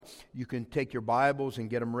you can take your Bibles and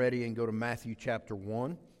get them ready and go to Matthew chapter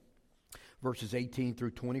 1, verses 18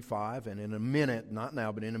 through 25. And in a minute, not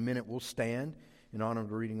now, but in a minute, we'll stand in honor of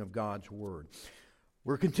the reading of God's Word.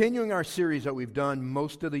 We're continuing our series that we've done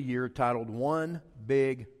most of the year titled One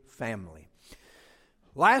Big Family.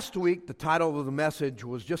 Last week, the title of the message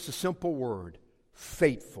was just a simple word,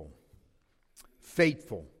 faithful.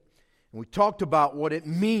 Faithful. And we talked about what it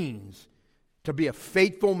means to be a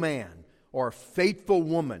faithful man or a faithful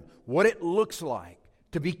woman, what it looks like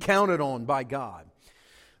to be counted on by God.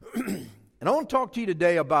 And I want to talk to you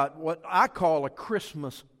today about what I call a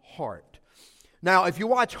Christmas heart. Now, if you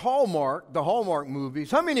watch Hallmark, the Hallmark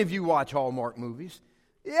movies, how many of you watch Hallmark movies?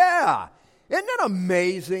 Yeah. Isn't that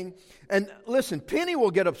amazing? And listen, Penny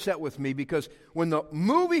will get upset with me because when the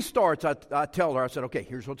movie starts, I tell her, I said, okay,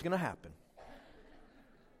 here's what's going to happen.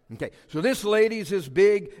 Okay, so this lady's this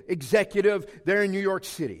big executive there in New York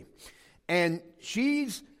City. And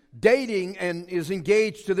she's dating and is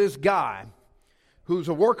engaged to this guy who's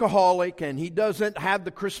a workaholic and he doesn't have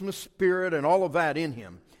the Christmas spirit and all of that in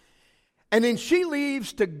him. And then she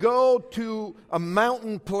leaves to go to a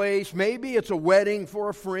mountain place. Maybe it's a wedding for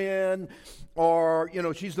a friend, or,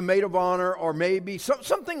 she's the maid of honor, or maybe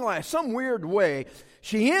something like some weird way.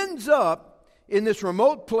 She ends up in this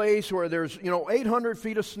remote place where there's, 800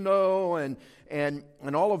 feet of snow and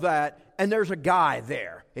all of that. And there's a guy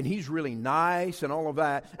there, and he's really nice and all of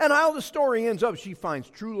that. And how the story ends up, she finds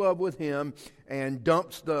true love with him and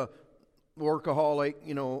dumps the workaholic,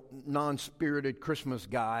 non-spirited Christmas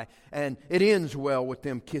guy, and it ends well with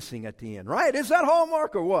them kissing at the end, right? Is that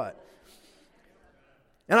Hallmark or what?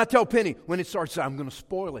 And I tell Penny, when it starts, I'm going to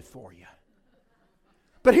spoil it for you.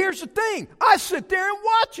 But here's the thing, I sit there and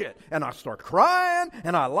watch it, and I start crying,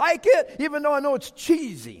 and I like it, even though I know it's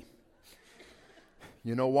cheesy.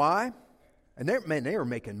 You know why? And they are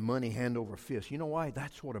making money hand over fist. You know why?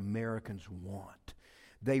 That's what Americans want.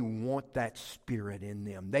 They want that spirit in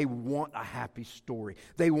them. They want a happy story.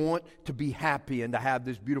 They want to be happy and to have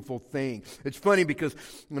this beautiful thing. It's funny because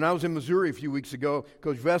when I was in Missouri a few weeks ago,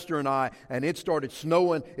 Coach Vester and it started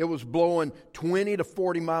snowing. It was blowing 20 to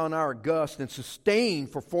 40 mile an hour gusts and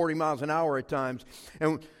sustained for 40 miles an hour at times.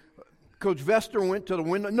 And Coach Vester went to the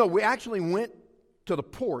window. No, we actually went to the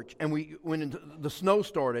porch and we went into the snow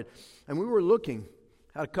started. And we were looking,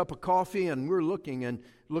 had a cup of coffee, and we were looking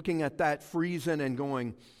at that freezing and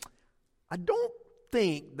going, I don't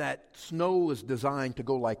think that snow is designed to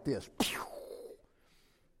go like this.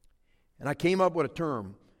 And I came up with a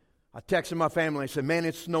term. I texted my family. I said, man,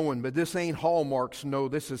 it's snowing, but this ain't Hallmark snow.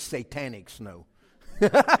 This is satanic snow.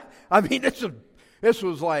 I mean, this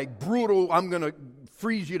was like brutal. I'm going to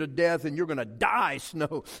freeze you to death and you're going to die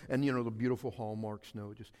snow. And, the beautiful Hallmark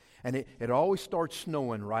snow. And it always starts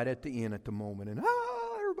snowing right at the end at the moment. And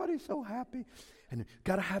everybody's so happy. And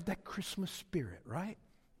got to have that Christmas spirit, right?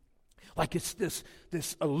 Like it's this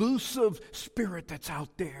elusive spirit that's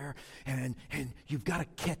out there, and you've got to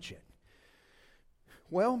catch it.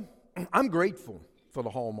 Well, I'm grateful for the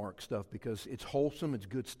Hallmark stuff because it's wholesome, it's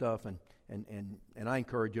good stuff, and I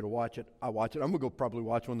encourage you to watch it. I watch it. I'm going to go probably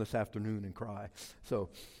watch one this afternoon and cry.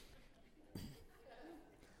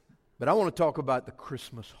 But I want to talk about the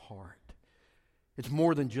Christmas heart. It's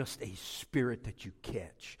more than just a spirit that you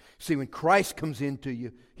catch. See, when Christ comes into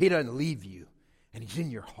you, He doesn't leave you, and He's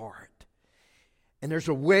in your heart. And there's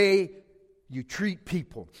a way you treat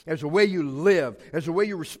people. There's a way you live. There's a way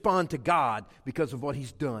you respond to God because of what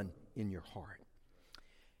He's done in your heart.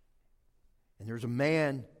 And there's a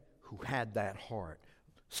man who had that heart.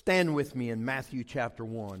 Stand with me in Matthew chapter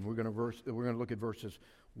 1. We're going to look at verses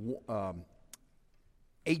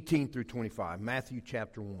 18 through 25. Matthew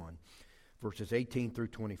chapter 1. Verses 18 through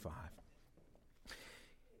 25.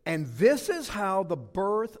 And this is how the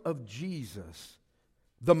birth of Jesus,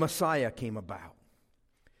 the Messiah, came about.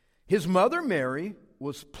 His mother Mary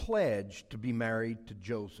was pledged to be married to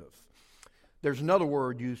Joseph. There's another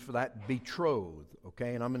word used for that, betrothed,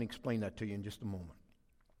 okay? And I'm going to explain that to you in just a moment.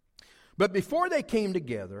 But before they came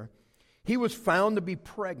together, he was found to be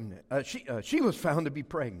pregnant. She was found to be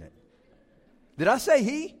pregnant. Did I say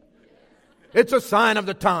he? It's a sign of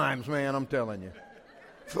the times, man, I'm telling you.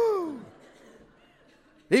 Whew.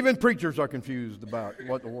 Even preachers are confused about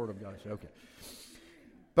what the Word of God says. Okay.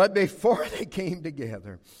 But before they came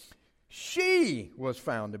together, she was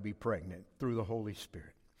found to be pregnant through the Holy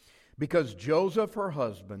Spirit. Because Joseph, her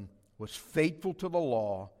husband, was faithful to the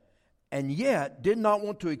law and yet did not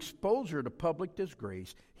want to expose her to public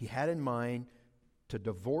disgrace. He had in mind to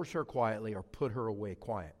divorce her quietly or put her away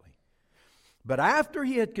quietly. But after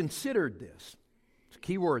he had considered this, it's a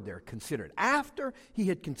key word there, considered. After he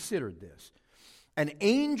had considered this, An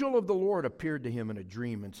angel of the Lord appeared to him in a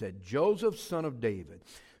dream and said, Joseph, son of David,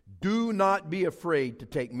 do not be afraid to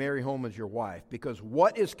take Mary home as your wife, because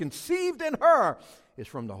what is conceived in her is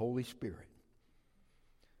from the Holy Spirit.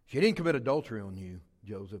 She didn't commit adultery on you,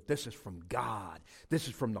 Joseph. This is from God. This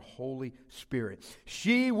is from the Holy Spirit.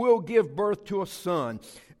 She will give birth to a son,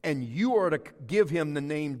 and you are to give him the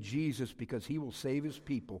name Jesus, because he will save his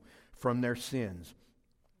people from their sins.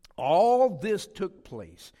 All this took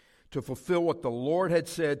place to fulfill what the Lord had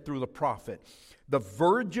said through the prophet. The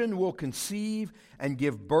virgin will conceive and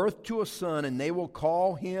give birth to a son, and they will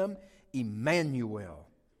call him Emmanuel,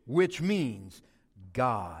 which means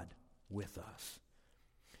God with us.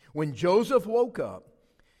 When Joseph woke up,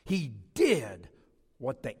 he did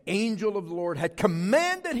what the angel of the Lord had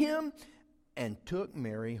commanded him and took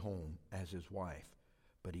Mary home as his wife.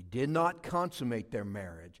 But he did not consummate their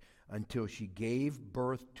marriage until she gave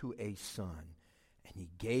birth to a son, and he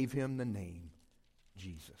gave him the name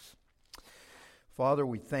Jesus. Father,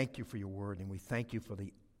 we thank you for your word, and we thank you for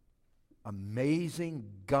the amazing,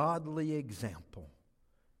 godly example,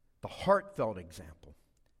 the heartfelt example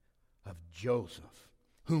of Joseph,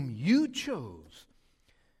 whom you chose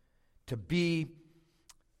to be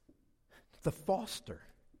the foster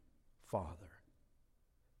father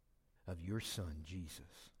of your son, Jesus.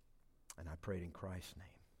 And I prayed in Christ's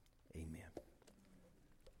name. Amen.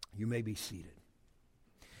 You may be seated.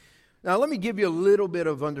 Now, let me give you a little bit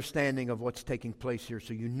of understanding of what's taking place here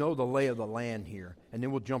so you know the lay of the land here, and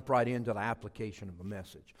then we'll jump right into the application of the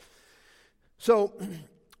message. So,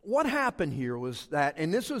 what happened here was that,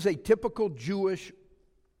 and this was a typical Jewish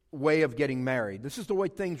way of getting married. This is the way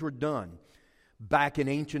things were done back in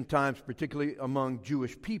ancient times, particularly among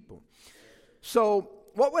Jewish people. So,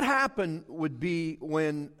 what would happen would be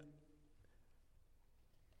when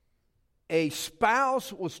a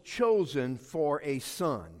spouse was chosen for a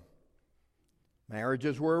son,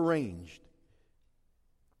 marriages were arranged.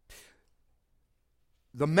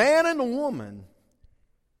 The man and the woman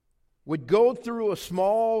would go through a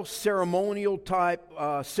small ceremonial type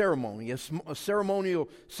ceremony, a ceremonial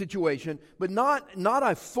situation, but not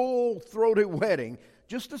a full-throated wedding,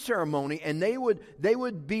 just a ceremony, and they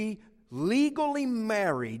would be legally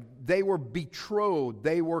married. They were betrothed.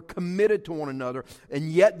 They were committed to one another,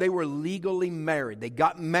 and yet they were legally married. They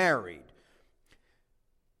got married.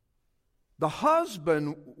 The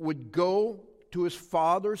husband would go to his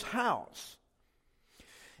father's house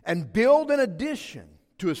and build an addition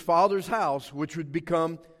to his father's house, which would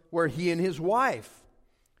become where he and his wife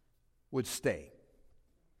would stay.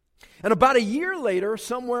 And about a year later,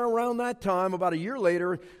 somewhere around that time, about a year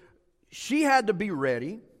later, she had to be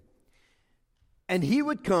ready, and he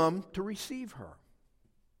would come to receive her.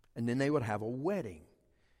 And then they would have a wedding.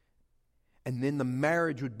 And then the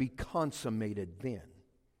marriage would be consummated then.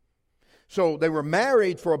 So they were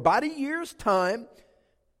married for about a year's time,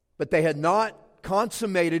 but they had not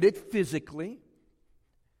consummated it physically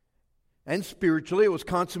and spiritually. It was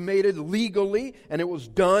consummated legally, and it was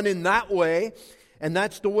done in that way. And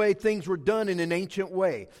that's the way things were done in an ancient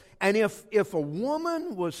way. And if a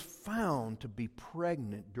woman was found to be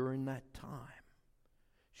pregnant during that time,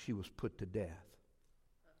 she was put to death.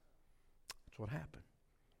 That's what happened.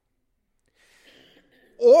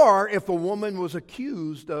 Or if a woman was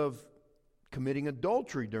accused of committing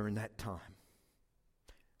adultery during that time,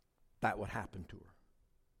 that would happen to her.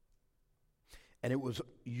 And it was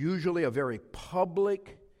usually a very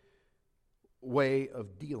public way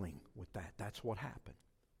of dealing with that. That's what happened.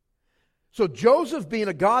 So Joseph, being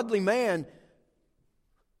a godly man,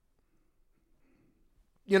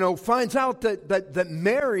 finds out that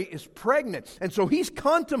Mary is pregnant. And so he's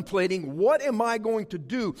contemplating, what am I going to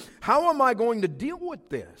do? How am I going to deal with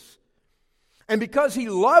this? And because he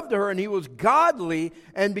loved her and he was godly,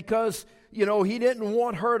 and because, he didn't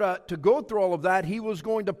want her to go through all of that, he was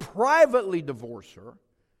going to privately divorce her,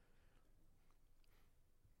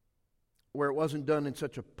 where it wasn't done in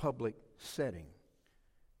such a public setting.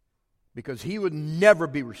 Because he would never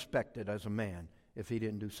be respected as a man if he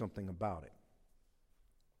didn't do something about it.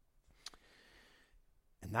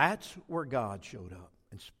 And that's where God showed up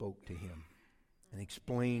and spoke to him and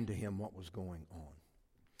explained to him what was going on.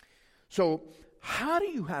 So, how do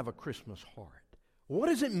you have a Christmas heart? What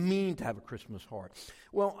does it mean to have a Christmas heart?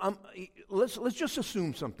 Well, let's just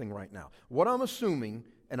assume something right now. What I'm assuming,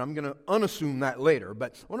 and I'm going to unassume that later,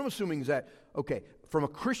 but what I'm assuming is that, okay, from a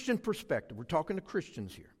Christian perspective, we're talking to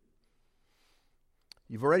Christians here.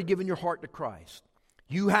 You've already given your heart to Christ.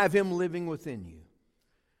 You have Him living within you.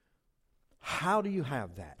 How do you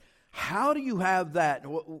have that? How do you have that,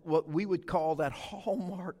 what we would call that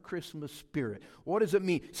Hallmark Christmas spirit? What does it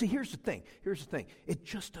mean? See, here's the thing. It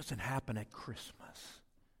just doesn't happen at Christmas.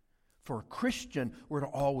 For a Christian, we're to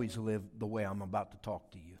always live the way I'm about to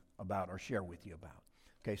talk to you about or share with you about.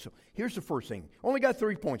 Okay, so here's the first thing. Only got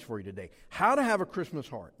 3 points for you today. How to have a Christmas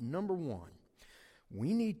heart. Number one,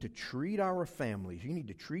 we need to treat our families. You need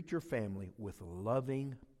to treat your family with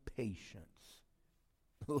loving patience.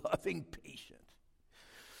 Loving patience.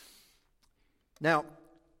 Now,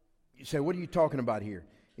 you say, what are you talking about here?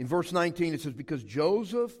 In verse 19, it says, because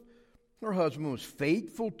Joseph, her husband, was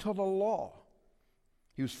faithful to the law.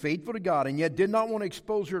 He was faithful to God and yet did not want to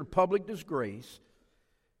expose her to public disgrace.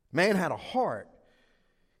 Man had a heart.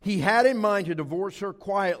 He had in mind to divorce her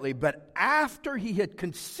quietly, but after he had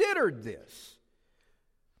considered this,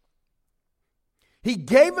 he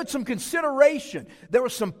gave it some consideration. There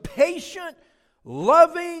was some patient,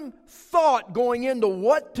 loving thought going into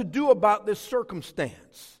what to do about this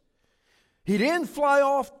circumstance. He didn't fly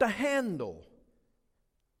off the handle.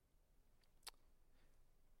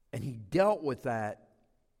 And he dealt with that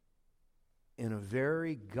in a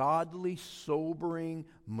very godly, sobering,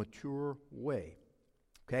 mature way.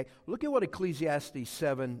 Okay? Look at what Ecclesiastes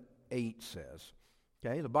 7:8 says.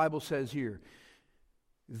 Okay? The Bible says here,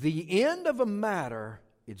 the end of a matter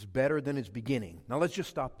is better than its beginning. Now let's just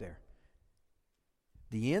stop there.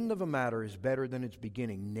 The end of a matter is better than its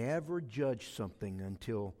beginning. Never judge something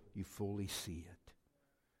until you fully see it.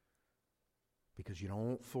 Because you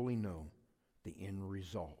don't fully know the end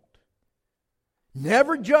result.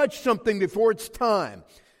 Never judge something before it's time.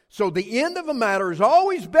 So the end of a matter is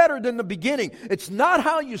always better than the beginning. It's not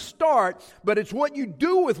how you start, but it's what you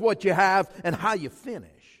do with what you have and how you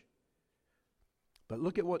finish. But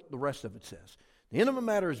look at what the rest of it says. The end of a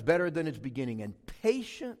matter is better than its beginning, and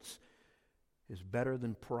patience is better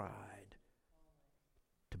than pride.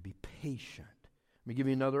 To be patient. Let me give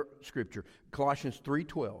you another scripture. Colossians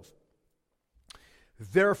 3:12.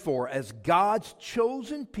 Therefore, as God's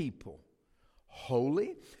chosen people,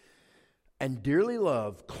 holy and dearly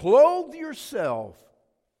loved, clothe yourself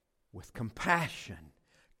with compassion,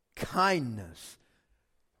 kindness,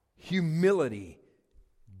 humility,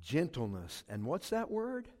 gentleness, and what's that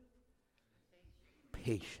word?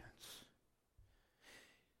 Patience.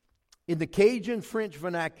 In the Cajun French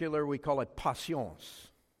vernacular, we call it patience.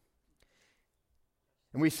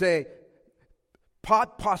 And we say, pas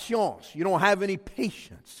de patience. You don't have any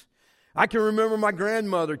patience. I can remember my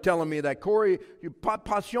grandmother telling me that, Corey, you pas de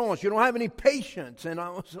patience. You don't have any patience. And I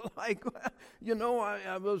was like, you know,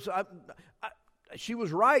 she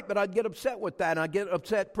was right, but I'd get upset with that, and I'd get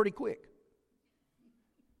upset pretty quick.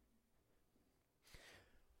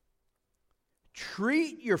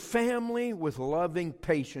 Treat your family with loving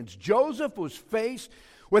patience. Joseph was faced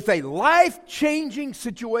with a life-changing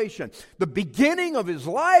situation. The beginning of his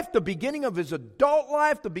life, the beginning of his adult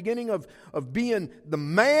life, the beginning of being the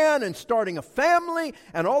man and starting a family,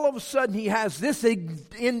 and all of a sudden he has this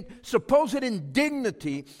supposed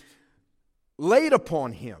indignity laid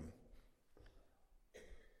upon him.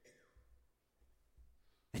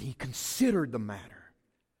 And he considered the matter.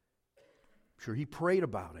 I'm sure he prayed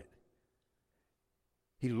about it.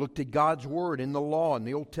 He looked at God's Word in the law, in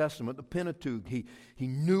the Old Testament, the Pentateuch. He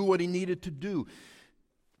knew what he needed to do.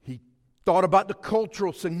 He thought about the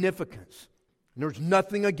cultural significance. And there's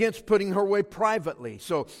nothing against putting her away privately.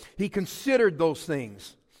 So he considered those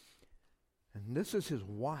things. And this is his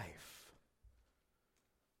wife.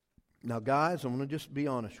 Now, guys, I'm going to just be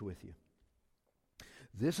honest with you.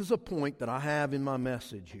 This is a point that I have in my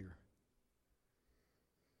message here.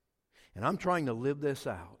 And I'm trying to live this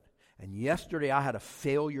out. And yesterday I had a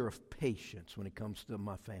failure of patience when it comes to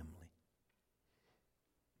my family.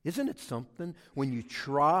 Isn't it something when you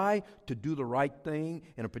try to do the right thing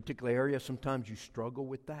in a particular area, sometimes you struggle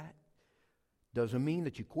with that? Doesn't mean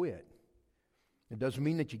that you quit. It doesn't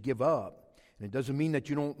mean that you give up. And it doesn't mean that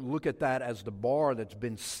you don't look at that as the bar that's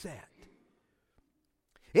been set.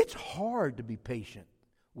 It's hard to be patient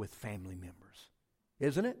with family members.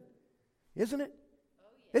 Isn't it? Isn't it?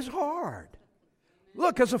 It's hard.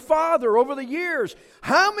 Look, as a father over the years,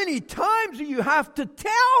 how many times do you have to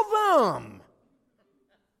tell them?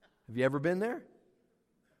 Have you ever been there?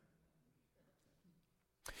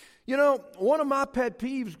 You know, one of my pet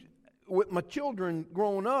peeves with my children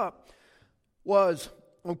growing up was,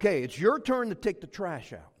 okay, it's your turn to take the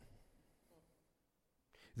trash out.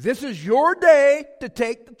 This is your day to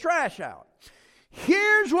take the trash out.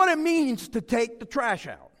 Here's what it means to take the trash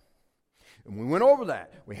out. And we went over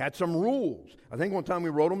that. We had some rules. I think one time we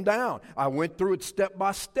wrote them down. I went through it step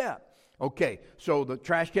by step. Okay, so the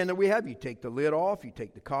trash can that we have, you take the lid off, you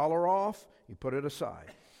take the collar off, you put it aside.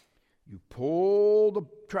 You pull the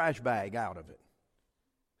trash bag out of it.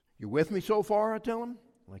 You with me so far, I tell them?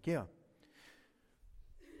 Like, yeah.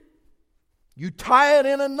 You tie it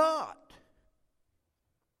in a knot.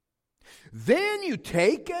 Then you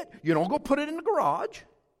take it. You don't go put it in the garage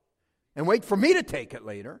and wait for me to take it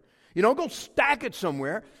later. You don't go stack it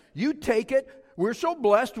somewhere. You take it. We're so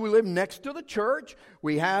blessed. We live next to the church.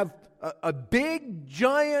 We have a big,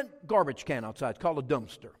 giant garbage can outside. It's called a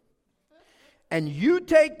dumpster. And you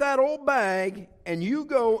take that old bag and you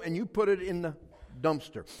go and you put it in the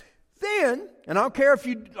dumpster. Then, and I don't care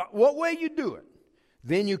what way you do it,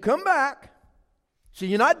 then you come back. See,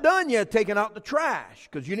 you're not done yet taking out the trash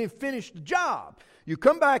because you didn't finish the job. You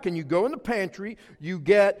come back and you go in the pantry, you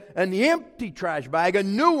get an empty trash bag, a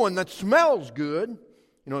new one that smells good.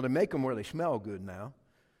 You know, they make them where they smell good now.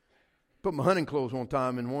 Put my hunting clothes one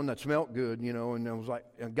time in one that smelled good, you know, and I was like,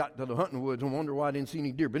 I got to the hunting woods and wonder why I didn't see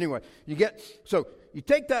any deer. But anyway, so you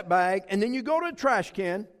take that bag and then you go to the trash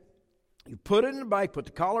can, you put it in the bag, put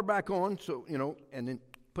the collar back on, so, you know, and then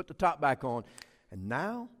put the top back on. And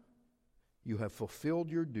now you have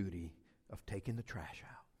fulfilled your duty of taking the trash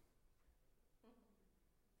out.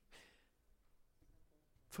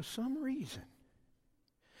 For some reason,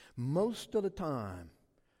 most of the time,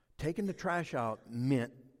 taking the trash out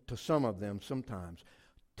meant, to some of them sometimes,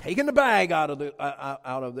 taking the bag out of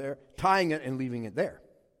there, tying it and leaving it there.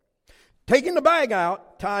 Taking the bag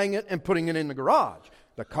out, tying it and putting it in the garage.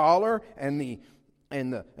 The collar and the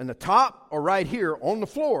top are right here on the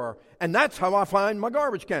floor, and that's how I find my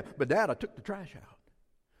garbage can. But Dad, I took the trash out.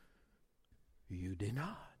 You did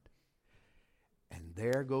not. And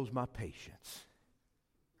there goes my patience.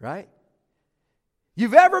 Right?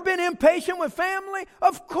 You've ever been impatient with family?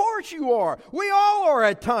 Of course you are. We all are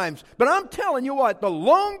at times. But I'm telling you what, the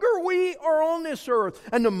longer we are on this earth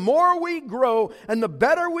and the more we grow and the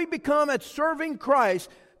better we become at serving Christ,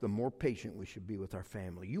 the more patient we should be with our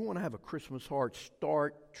family. You want to have a Christmas heart,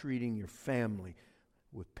 start treating your family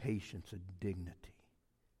with patience and dignity.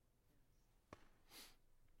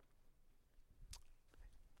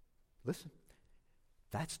 Listen,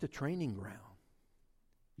 that's the training ground.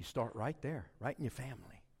 You start right there, right in your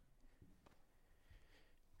family.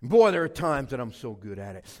 Boy, there are times that I'm so good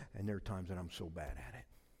at it, and there are times that I'm so bad at it.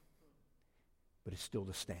 But it's still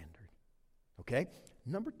the standard. Okay?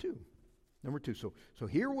 Number two. So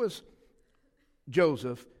here was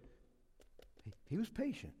Joseph. He was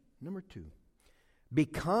patient. Number two. Be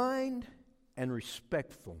kind and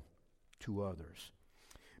respectful to others.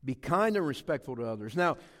 Be kind and respectful to others.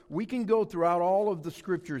 Now, we can go throughout all of the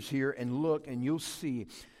scriptures here and look, and you'll see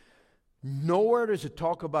nowhere does it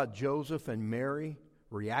talk about Joseph and Mary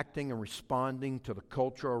reacting and responding to the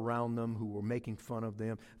culture around them who were making fun of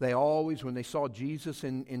them. They always, when they saw Jesus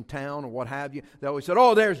in town or what have you, they always said,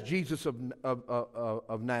 oh, there's Jesus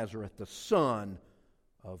of Nazareth, the son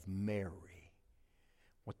of Mary.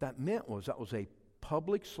 What that meant was that was a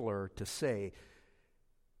public slur to say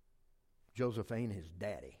Joseph ain't his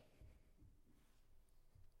daddy.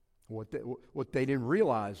 What they didn't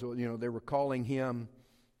realize, you know, they were calling him,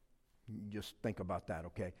 just think about that,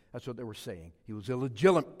 okay? That's what they were saying. He was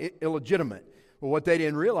illegitimate. Well, what they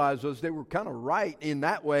didn't realize was they were kind of right in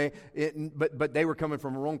that way, but they were coming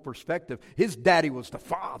from a wrong perspective. His daddy was the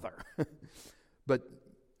father. But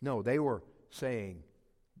no, they were saying,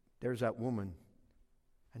 there's that woman,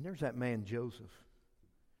 and there's that man Joseph.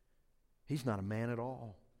 He's not a man at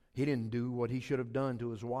all. He didn't do what he should have done to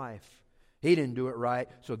his wife. He didn't do it right,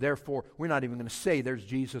 so therefore, we're not even going to say there's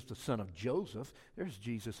Jesus, the son of Joseph. There's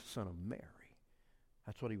Jesus, the son of Mary.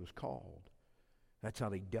 That's what he was called. That's how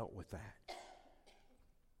they dealt with that.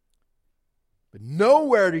 But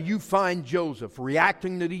nowhere do you find Joseph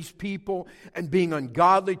reacting to these people and being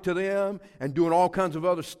ungodly to them and doing all kinds of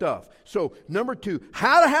other stuff. So, number two,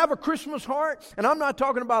 how to have a Christmas heart. And I'm not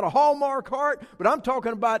talking about a Hallmark heart, but I'm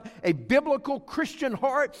talking about a biblical Christian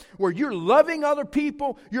heart where you're loving other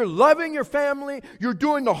people, you're loving your family, you're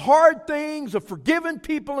doing the hard things of forgiving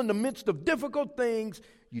people in the midst of difficult things.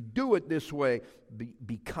 You do it this way.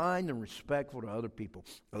 Be kind and respectful to other people.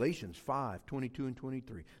 Galatians 5:22 and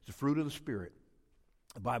 23. It's the fruit of the Spirit.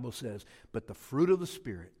 The Bible says, but the fruit of the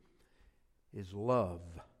Spirit is love,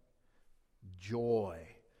 joy,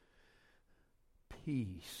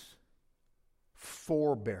 peace,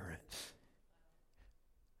 forbearance.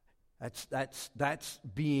 That's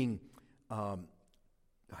being,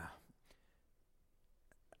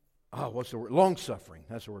 what's the word? Long-suffering.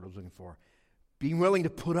 That's the word I was looking for. Being willing to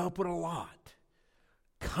put up with a lot.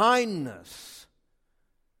 Kindness,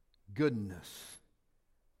 goodness,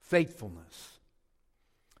 faithfulness.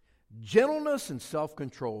 Gentleness and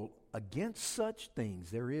self-control against such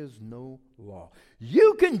things there is no law.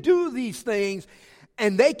 You can do these things,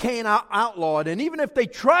 and they can't outlaw it. And even if they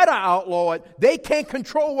try to outlaw it, they can't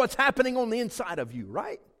control what's happening on the inside of you,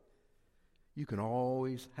 right? You can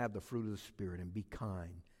always have the fruit of the Spirit and be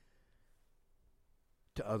kind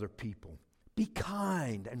to other people. Be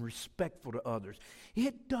kind and respectful to others.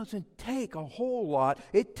 It doesn't take a whole lot.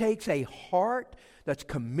 It takes a heart that's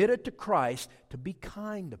committed to Christ to be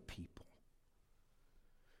kind to people.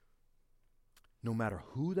 No matter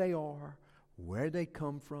who they are, where they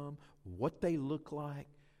come from, what they look like,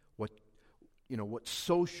 what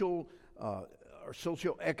social or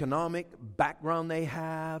socioeconomic background they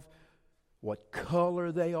have, what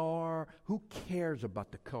color they are. Who cares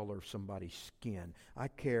about the color of somebody's skin? I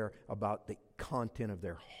care about the content of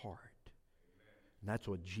their heart. And that's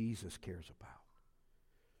what Jesus cares about.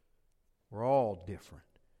 We're all different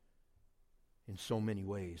in so many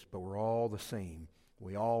ways, but we're all the same.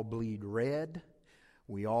 We all bleed red.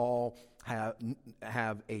 We all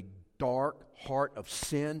have a dark heart of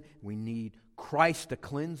sin. We need Christ to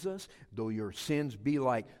cleanse us. Though your sins be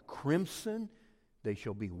like crimson, they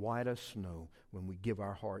shall be white as snow when we give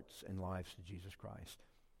our hearts and lives to Jesus Christ.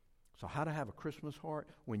 So how to have a Christmas heart?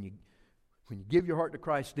 When you give your heart to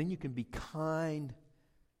Christ, then you can be kind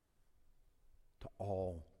to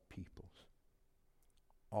all peoples,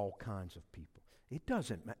 all kinds of people. It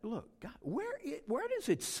doesn't matter. Look, God, where does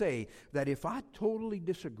it say that if I totally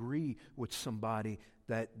disagree with somebody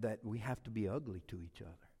that we have to be ugly to each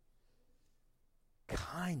other?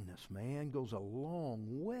 Kindness, man, goes a long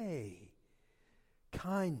way.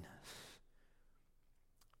 Kindness.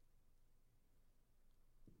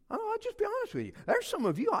 I'll just be honest with you. There's some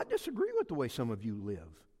of you, I disagree with the way some of you live.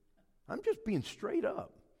 I'm just being straight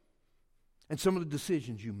up. And some of the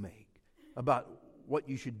decisions you make about what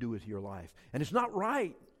you should do with your life. And it's not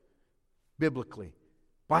right, biblically.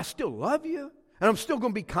 But I still love you. And I'm still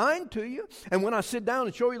going to be kind to you. And when I sit down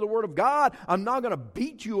and show you the Word of God, I'm not going to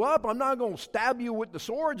beat you up. I'm not going to stab you with the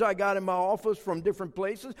swords I got in my office from different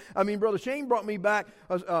places. I mean, Brother Shane brought me back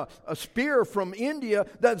a spear from India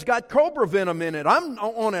that's got cobra venom in it. I'm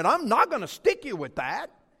not going to stick you with that.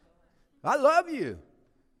 I love you.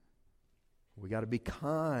 We got to be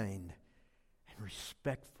kind and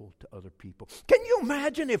respectful to other people. Can you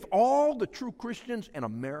imagine if all the true Christians in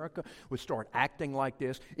America would start acting like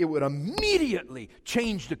this? It would immediately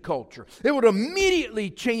change the culture. It would immediately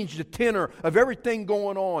change the tenor of everything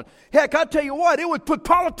going on. Heck, I'll tell you what, it would put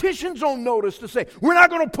politicians on notice to say, we're not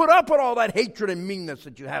going to put up with all that hatred and meanness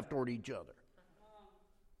that you have toward each other.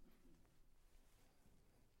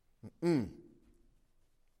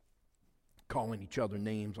 Calling each other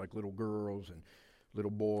names like little girls and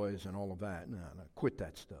little boys and all of that. No, quit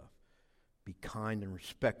that stuff. Be kind and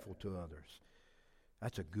respectful to others.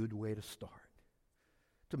 That's a good way to start.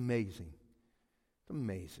 It's amazing. It's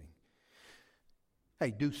amazing.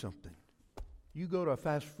 Hey, do something. You go to a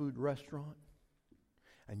fast food restaurant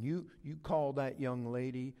and you call that young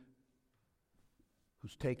lady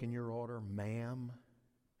who's taking your order, ma'am,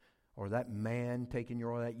 or that man taking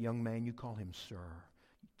your order, that young man, you call him sir.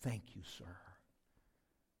 Thank you, sir.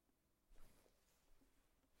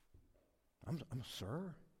 I'm a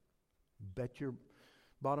sir. Bet your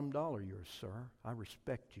bottom dollar you're a sir. I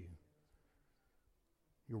respect you.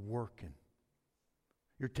 You're working.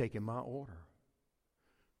 You're taking my order.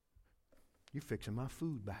 You're fixing my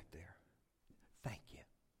food back there. Thank you.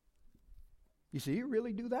 You see, you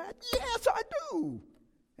really do that? Yes, I do.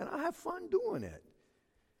 And I have fun doing it.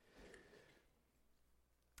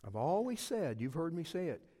 I've always said, you've heard me say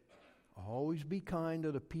it, always be kind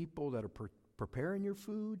to the people that are preparing your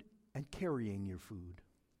food and carrying your food.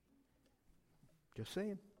 Just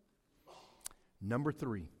saying. Number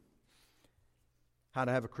 3, how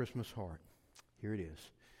to have a Christmas heart. Here it is.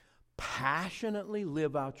 Passionately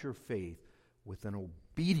live out your faith with an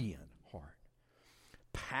obedient heart.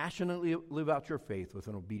 Passionately live out your faith with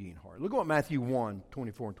an obedient heart. Look at what Matthew 1,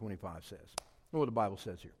 24 and 25 says. Look what the Bible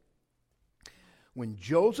says here. When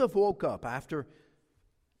Joseph woke up after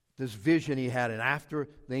this vision he had, and after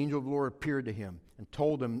the angel of the Lord appeared to him and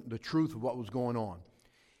told him the truth of what was going on,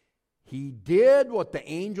 he did what the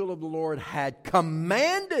angel of the Lord had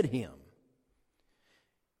commanded him.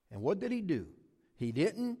 And what did he do? He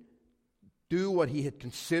didn't do what he had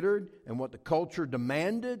considered and what the culture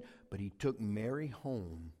demanded, but he took Mary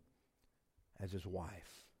home as his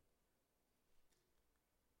wife.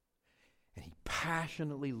 And he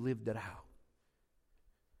passionately lived it out.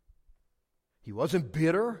 He wasn't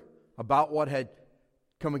bitter about what had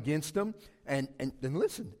come against him. And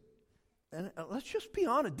listen, and let's just be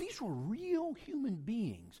honest, these were real human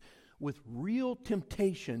beings with real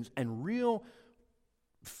temptations and real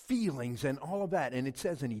feelings and all of that. And it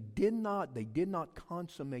says, and they did not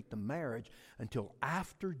consummate the marriage until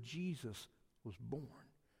after Jesus was born.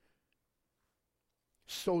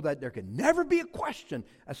 So that there can never be a question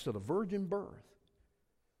as to the virgin birth.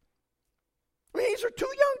 I mean, these are two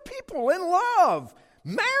young people in love,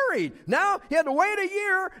 married. Now he had to wait a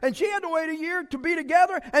year, and she had to wait a year to be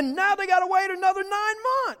together, and now they got to wait another 9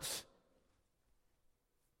 months.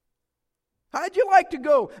 How'd you like to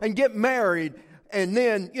go and get married and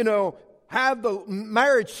then, have the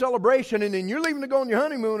marriage celebration, and then you're leaving to go on your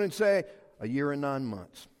honeymoon and say, a year and 9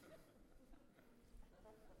 months?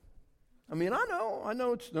 I mean, I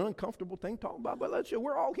know it's an uncomfortable thing to talk about, but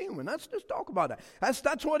we're all human. Let's just talk about that.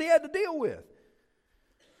 That's what he had to deal with.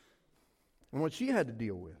 And what she had to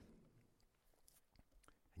deal with.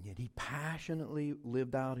 And yet he passionately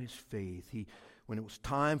lived out his faith. When it was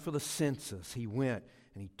time for the census, he went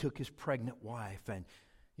and he took his pregnant wife, and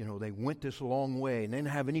they went this long way and they didn't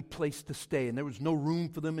have any place to stay, and there was no room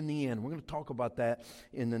for them in the inn. We're going to talk about that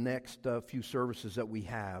in the next few services that we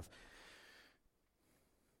have.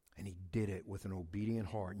 And he did it with an obedient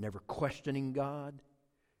heart, never questioning God.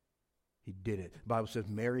 He did it. The Bible says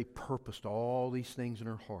Mary purposed all these things in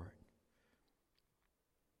her heart.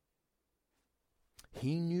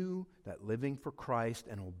 He knew that living for Christ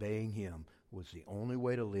and obeying Him was the only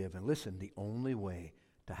way to live. And listen, the only way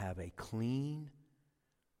to have a clean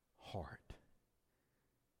heart.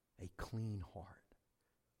 A clean heart.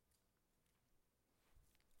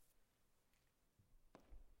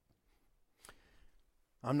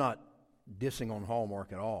 I'm not dissing on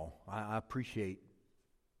Hallmark at all. I appreciate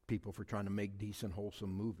people for trying to make decent,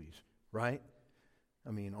 wholesome movies, right?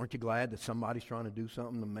 I mean, aren't you glad that somebody's trying to do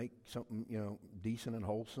something to make something, decent and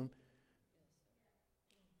wholesome?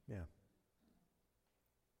 Yeah.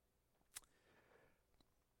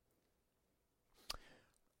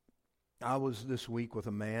 I was this week with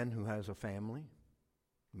a man who has a family,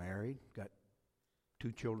 married, got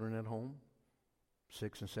 2 children at home,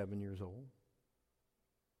 6 and 7 years old.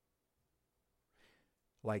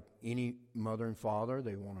 Like any mother and father,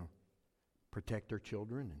 they want to protect their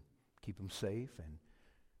children and keep them safe and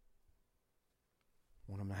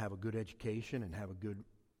want them to have a good education and have a good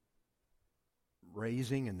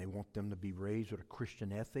raising, and they want them to be raised with a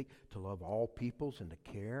Christian ethic, to love all peoples and to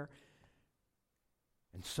care.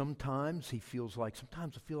 And sometimes I feel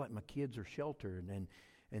like my kids are sheltered,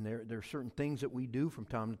 and there are certain things that we do from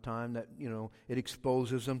time to time that, it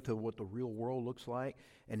exposes them to what the real world looks like.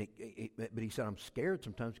 And but he said, I'm scared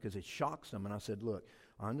sometimes because it shocks them. And I said, look,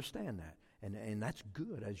 I understand that. And that's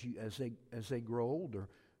good as they grow older,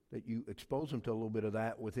 that you expose them to a little bit of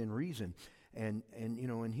that within reason. And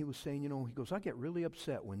he was saying, he goes, I get really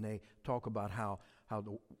upset when they talk about how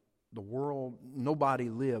the world, nobody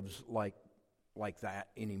lives like that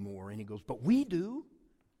anymore. And he goes, but we do.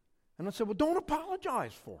 And I said, well, don't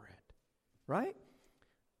apologize for it, right?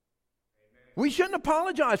 We shouldn't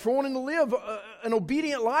apologize for wanting to live an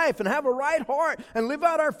obedient life and have a right heart and live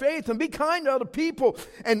out our faith and be kind to other people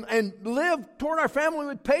and live toward our family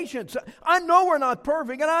with patience. I know we're not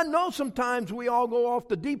perfect, and I know sometimes we all go off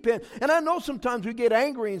the deep end, and I know sometimes we get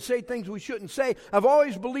angry and say things we shouldn't say. I've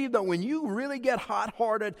always believed that when you really get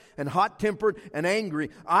hot-hearted and hot-tempered and angry,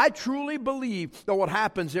 I truly believe that what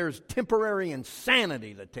happens there is temporary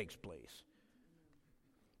insanity that takes place.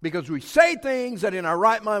 Because we say things that in our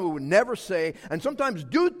right mind we would never say, and sometimes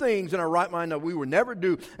do things in our right mind that we would never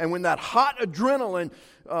do. And when that hot adrenaline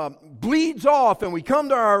bleeds off and we come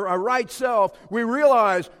to our right self, we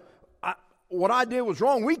realize what I did was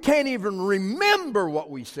wrong. We can't even remember what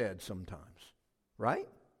we said sometimes, right?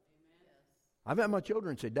 I've had my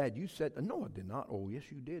children say, Dad, you said, no, I did not. Oh, yes,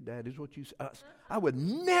 you did, Dad, is what you said. I would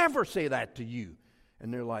never say that to you.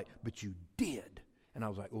 And they're like, but you did. And I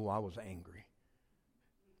was like, oh, I was angry.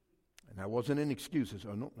 And that wasn't an excuse. I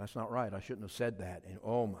said, oh, no, that's not right. I shouldn't have said that. And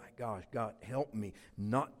oh my gosh, God, help me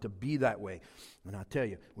not to be that way. And I tell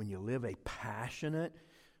you, when you live a passionate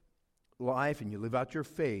life and you live out your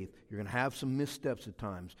faith, you're going to have some missteps at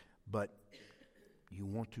times, but you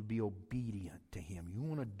want to be obedient to Him. You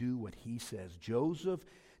want to do what He says. Joseph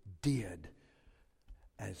did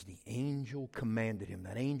as the angel commanded him.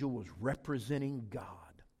 That angel was representing God.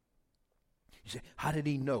 You say, how did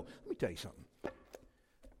he know? Let me tell you something.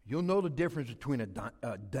 You'll know the difference between a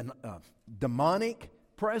demonic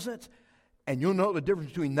presence, and you'll know the difference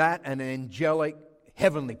between that and an angelic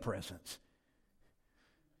heavenly presence.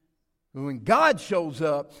 When God shows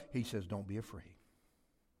up, He says, don't be afraid.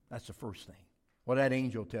 That's the first thing. What did that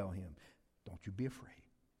angel tell him? Don't you be afraid.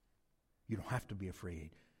 You don't have to be afraid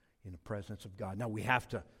in the presence of God. Now, we have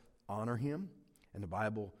to honor Him, and the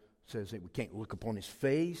Bible says that we can't look upon His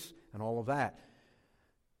face and all of that.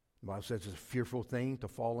 The Bible says it's a fearful thing to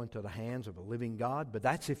fall into the hands of a living God, but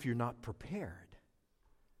that's if you're not prepared.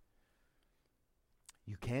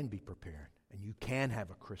 You can be prepared, and you can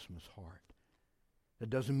have a Christmas heart. That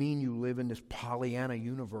doesn't mean you live in this Pollyanna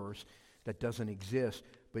universe that doesn't exist,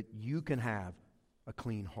 but you can have a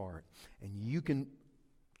clean heart, and you can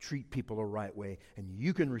treat people the right way, and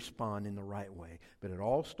you can respond in the right way. But it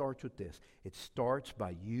all starts with this. It starts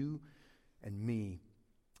by you and me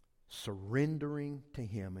surrendering to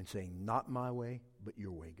Him and saying, not my way, but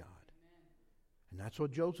your way, God. And that's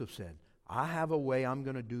what Joseph said. I have a way, I'm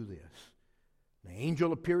going to do this. The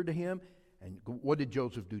angel appeared to him, and what did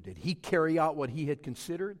Joseph do? Did he carry out what he had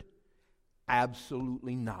considered?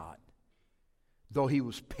 Absolutely not. Though he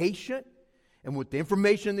was patient, and with the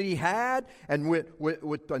information that he had, and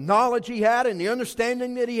with the knowledge he had, and the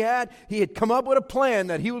understanding that he had come up with a plan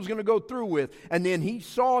that he was going to go through with. And then he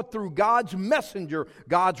saw through God's messenger,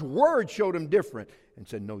 God's word showed him different, and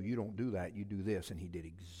said, no, you don't do that, you do this. And he did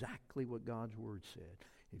exactly what God's word said.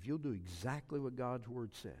 If you'll do exactly what God's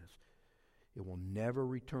word says, it will never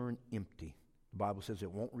return empty. The Bible says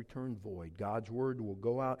it won't return void. God's word will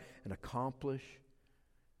go out and accomplish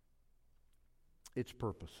its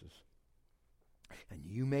purposes. And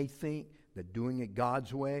you may think that doing it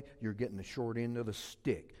God's way, you're getting the short end of the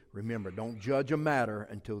stick. Remember, don't judge a matter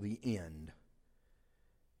until the end.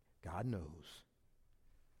 God knows.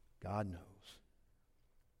 God knows.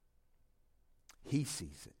 He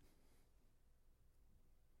sees it.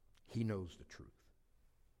 He knows the truth.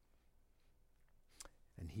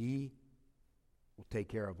 And He will take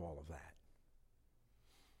care of all of that.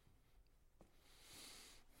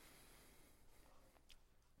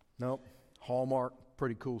 Nope. Hallmark,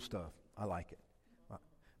 pretty cool stuff. I like it.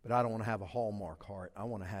 But I don't want to have a Hallmark heart. I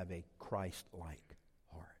want to have a Christ-like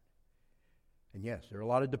heart. And yes, there are a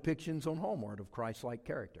lot of depictions on Hallmark of Christ-like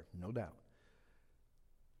character, no doubt.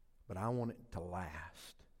 But I want it to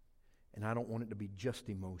last. And I don't want it to be just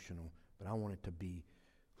emotional, but I want it to be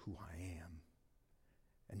who I am.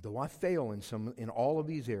 And though I fail in all of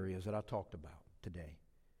these areas that I talked about today,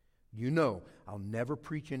 you know, I'll never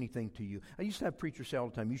preach anything to you. I used to have preachers say all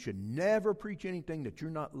the time, you should never preach anything that you're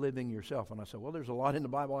not living yourself. And I said, well, there's a lot in the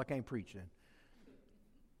Bible I can't preach then.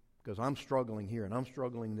 Because I'm struggling here and I'm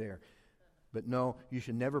struggling there. But no, you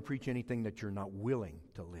should never preach anything that you're not willing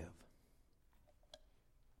to live.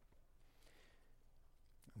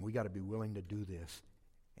 And we got to be willing to do this.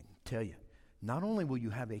 And tell you, not only will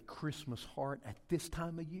you have a Christmas heart at this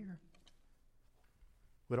time of year,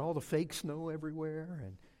 with all the fake snow everywhere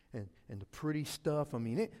and the pretty stuff. I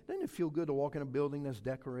mean, doesn't it feel good to walk in a building that's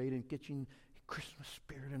decorated and get you Christmas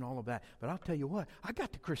spirit and all of that? But I'll tell you what, I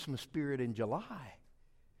got the Christmas spirit in July.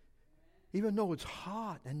 Even though it's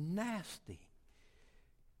hot and nasty.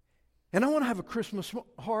 And I want to have a Christmas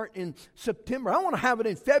heart in September. I want to have it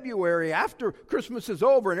in February after Christmas is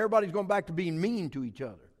over and everybody's going back to being mean to each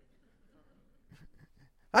other.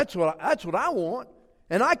 That's what I want.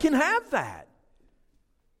 And I can have that.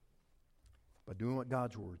 By doing what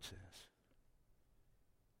God's Word says.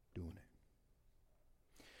 Doing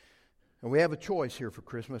it. And we have a choice here for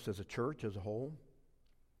Christmas as a church, as a whole.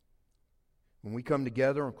 When we come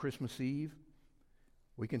together on Christmas Eve,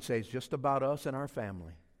 we can say it's just about us and our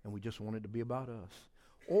family. And we just want it to be about us.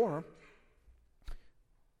 Or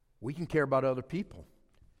we can care about other people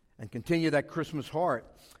and continue that Christmas heart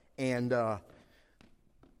and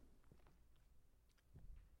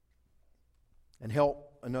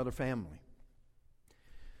help another family.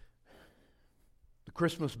 The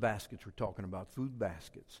Christmas baskets we're talking about, food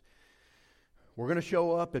baskets. We're going to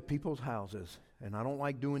show up at people's houses, and I don't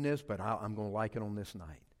like doing this, but I'm going to like it on this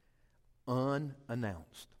night.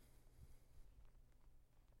 Unannounced.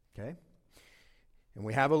 Okay? And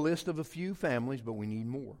we have a list of a few families, but we need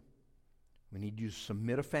more. We need you to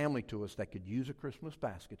submit a family to us that could use a Christmas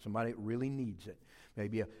basket, somebody that really needs it.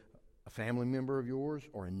 Maybe a family member of yours,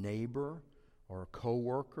 or a neighbor, or a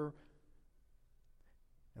co-worker.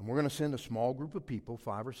 And we're going to send a small group of people,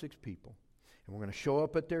 5 or 6 people, and we're going to show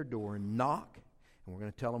up at their door and knock, and we're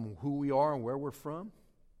going to tell them who we are and where we're from.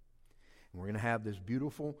 And we're going to have this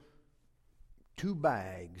beautiful 2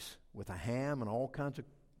 bags with a ham and all kinds of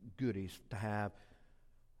goodies to have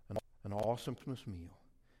an awesome Christmas meal.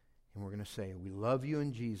 And we're going to say, we love you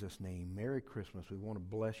in Jesus' name. Merry Christmas. We want to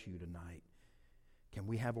bless you tonight. Can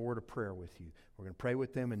we have a word of prayer with you? We're going to pray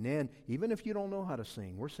with them, and then, even if you don't know how to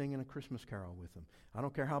sing, we're singing a Christmas carol with them. I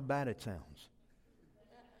don't care how bad it sounds.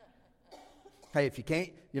 Hey, if you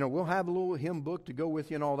can't, we'll have a little hymn book to go with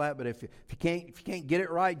you and all that, but if you can't get it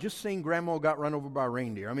right, just sing Grandma Got Run Over by a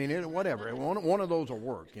Reindeer. I mean, whatever. One of those will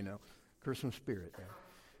work, Christmas spirit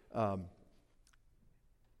there.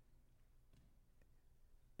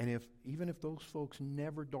 And even if those folks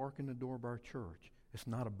never darken the door of our church, it's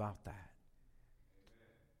not about that.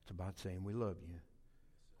 It's about saying we love you.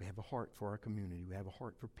 We have a heart for our community. We have a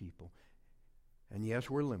heart for people. And yes,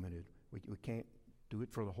 we're limited. We can't do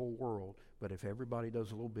it for the whole world. But if everybody does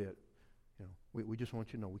a little bit, we just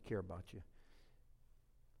want you to know we care about you.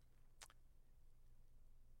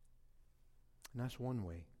 And that's one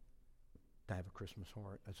way to have a Christmas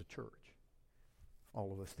heart as a church.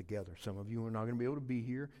 All of us together. Some of you are not going to be able to be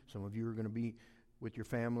here. Some of you are going to be with your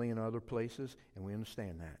family in other places, and we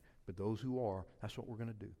understand that. But those who are, that's what we're going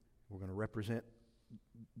to do. We're going to represent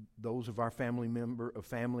those of our family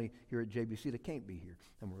here at JBC that can't be here,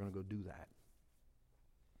 and we're going to go do that.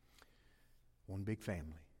 One big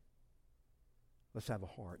family. Let's have a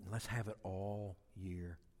heart, and let's have it all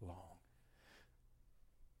year long.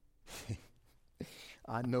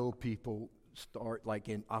 I know people start like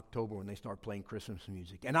in October when they start playing Christmas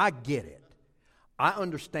music. And I get it. I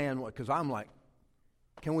understand because I'm like,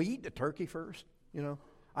 can we eat the turkey first?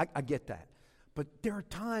 I get that. But there are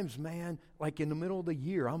times, man, like in the middle of the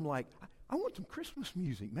year, I'm like, I want some Christmas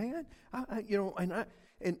music, man. Well,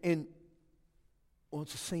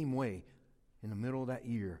 it's the same way in the middle of that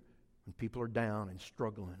year when people are down and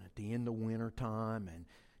struggling at the end of winter time and,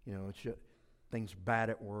 it's just, things bad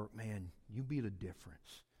at work. Man, you be the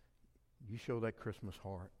difference. You show that Christmas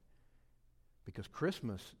heart. Because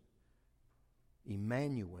Christmas,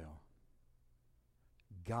 Emmanuel,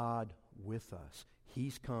 God with us,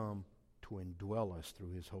 He's come to indwell us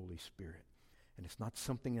through His Holy Spirit. And it's not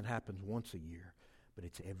something that happens once a year, but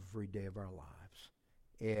it's every day of our lives.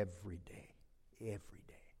 Every day. Every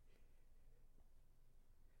day.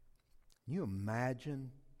 Can you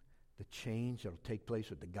imagine the change that will take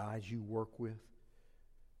place with the guys you work with?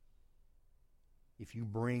 If you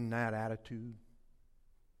bring that attitude.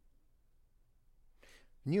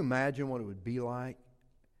 Can you imagine what it would be like,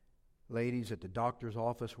 ladies, at the doctor's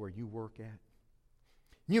office where you work at?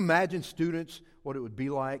 Can you imagine, students, what it would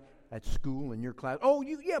be like at school in your class? Oh,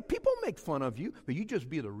 people make fun of you, but you just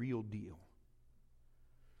be the real deal.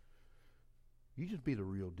 You just be the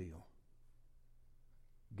real deal.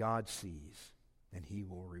 God sees, and He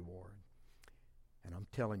will reward. And I'm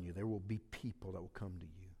telling you, there will be people that will come to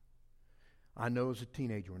you. I know as a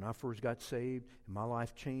teenager, when I first got saved and my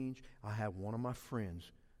life changed, I had one of my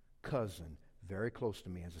friends, cousin, very close to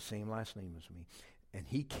me, has the same last name as me. And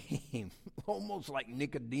he came, almost like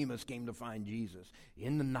Nicodemus came to find Jesus,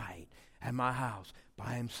 in the night at my house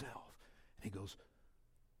by himself. And he goes,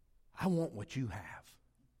 I want what you have.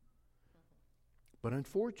 But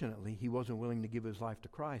unfortunately, he wasn't willing to give his life to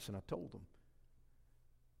Christ, and I told him.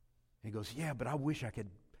 And he goes, yeah, but I wish I could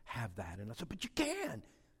have that. And I said, but you can.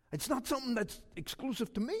 It's not something that's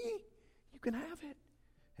exclusive to me. You can have it.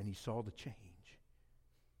 And he saw the change.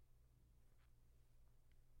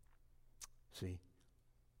 See,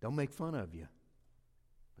 they'll make fun of you,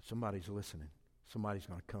 but somebody's listening. Somebody's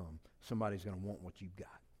going to come. Somebody's going to want what you've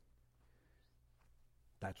got.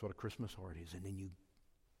 That's what a Christmas heart is. And then you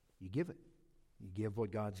give it. You give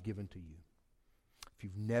what God's given to you. If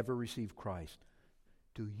you've never received Christ,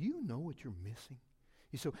 do you know what you're missing?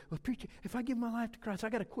 You say, well, preacher, if I give my life to Christ, I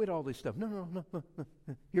got to quit all this stuff. No.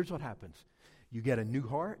 Here's what happens. You get a new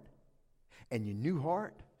heart, and your new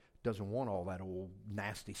heart doesn't want all that old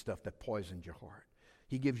nasty stuff that poisons your heart.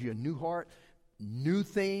 He gives you a new heart, new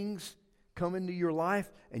things come into your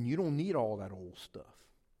life, and you don't need all that old stuff.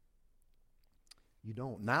 You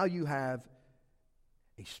don't. Now you have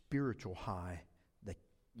a spiritual high that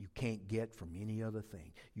you can't get from any other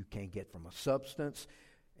thing. You can't get from a substance.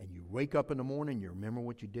 And you wake up in the morning, you remember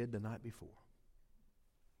what you did the night before.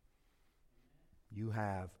 You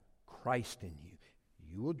have Christ in you.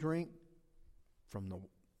 You will drink from the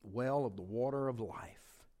well of the water of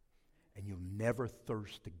life, and you'll never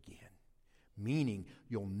thirst again. Meaning,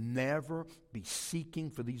 you'll never be seeking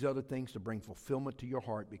for these other things to bring fulfillment to your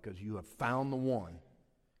heart because you have found the one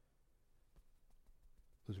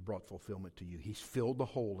who's brought fulfillment to you. He's filled the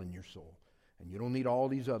hole in your soul. And you don't need all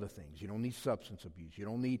these other things. You don't need substance abuse. You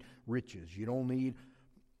don't need riches. You don't need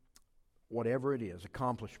whatever it is,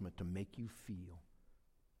 accomplishment to make you feel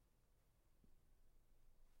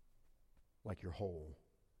like you're whole.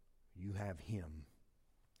 You have Him.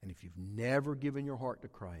 And if you've never given your heart to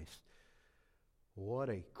Christ, what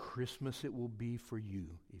a Christmas it will be for you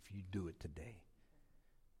if you do it today.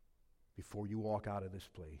 Before you walk out of this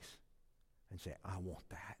place and say, I want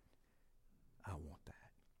that. I want that.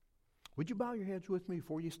 Would you bow your heads with me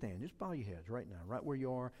before you stand? Just bow your heads right now, right where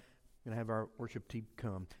you are. We're going to have our worship team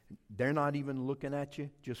come. They're not even looking at you,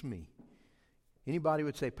 just me. Anybody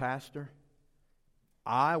would say, Pastor,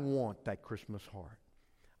 I want that Christmas heart.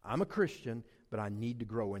 I'm a Christian, but I need to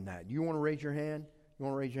grow in that. You want to raise your hand? You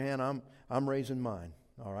want to raise your hand? I'm raising mine.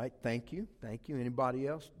 All right. Thank you. Thank you. Anybody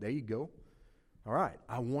else? There you go. All right.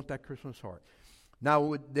 I want that Christmas heart. Now,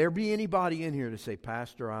 would there be anybody in here to say,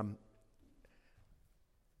 Pastor, I've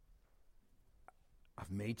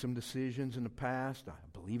made some decisions in the past. I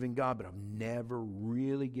believe in God, but I've never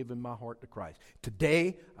really given my heart to Christ.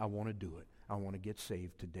 Today, I want to do it. I want to get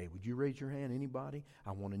saved today. Would you raise your hand? Anybody?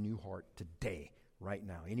 I want a new heart today, right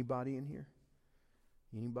now. Anybody in here?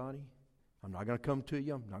 Anybody? I'm not going to come to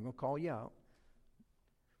you. I'm not going to call you out.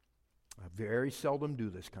 I very seldom do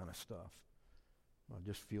this kind of stuff. I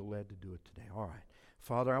just feel led to do it today. All right.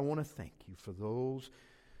 Father, I want to thank you for those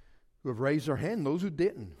who have raised their hand, those who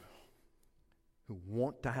didn't, who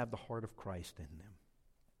want to have the heart of Christ in them.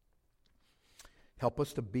 Help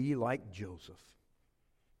us to be like Joseph,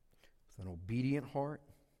 with an obedient heart,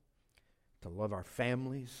 to love our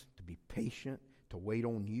families, to be patient, to wait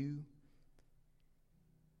on you,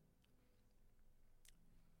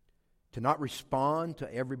 to not respond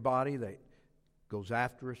to everybody that goes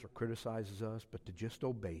after us or criticizes us, but to just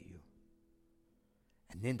obey you.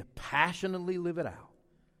 And then to passionately live it out.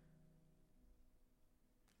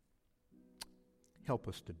 Help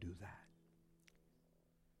us to do that.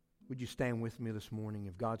 Would you stand with me this morning?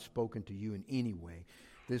 If God's spoken to you in any way,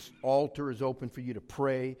 this altar is open for you to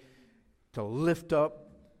pray, to lift up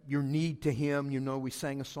your need to Him. You know, we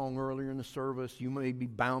sang a song earlier in the service. You may be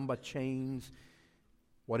bound by chains.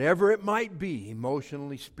 Whatever it might be,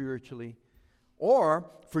 emotionally, spiritually. Or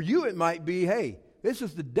for you it might be, hey, this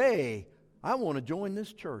is the day I want to join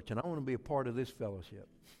this church and I want to be a part of this fellowship.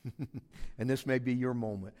 And this may be your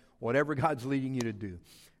moment. Whatever God's leading you to do,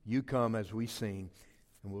 you come as we sing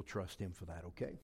and we'll trust Him for that, okay?